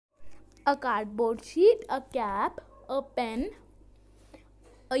a cardboard sheet, a cap, a pen,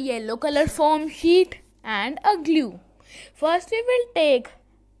 a yellow color foam sheet, and a glue. First we will take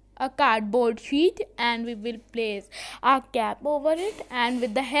a cardboard sheet and we will place our cap over it, and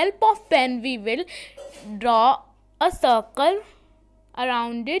with the help of pen we will draw a circle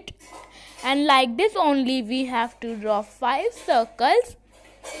around it, and like this only we have to draw 5 circles.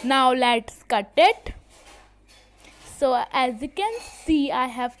 Now let's cut it. So as you can see, I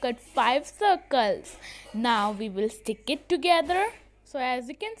have cut 5 circles. Now we will stick it together. So as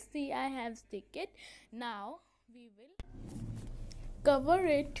you can see, I have stick it. Now we will cover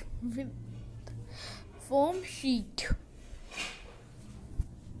it with foam sheet.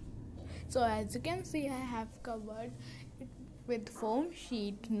 So as you can see, I have covered it with foam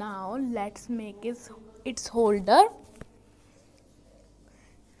sheet. Now let's make its holder.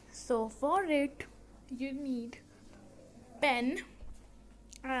 So for it you need pen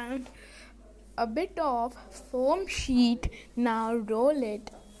and a bit of foam sheet. Now roll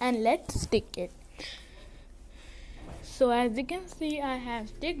it and let's stick it. So as you can see, I have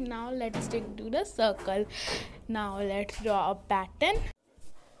stick. Now let's stick to the circle. Now let's draw a pattern.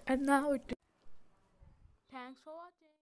 And now thanks for watching.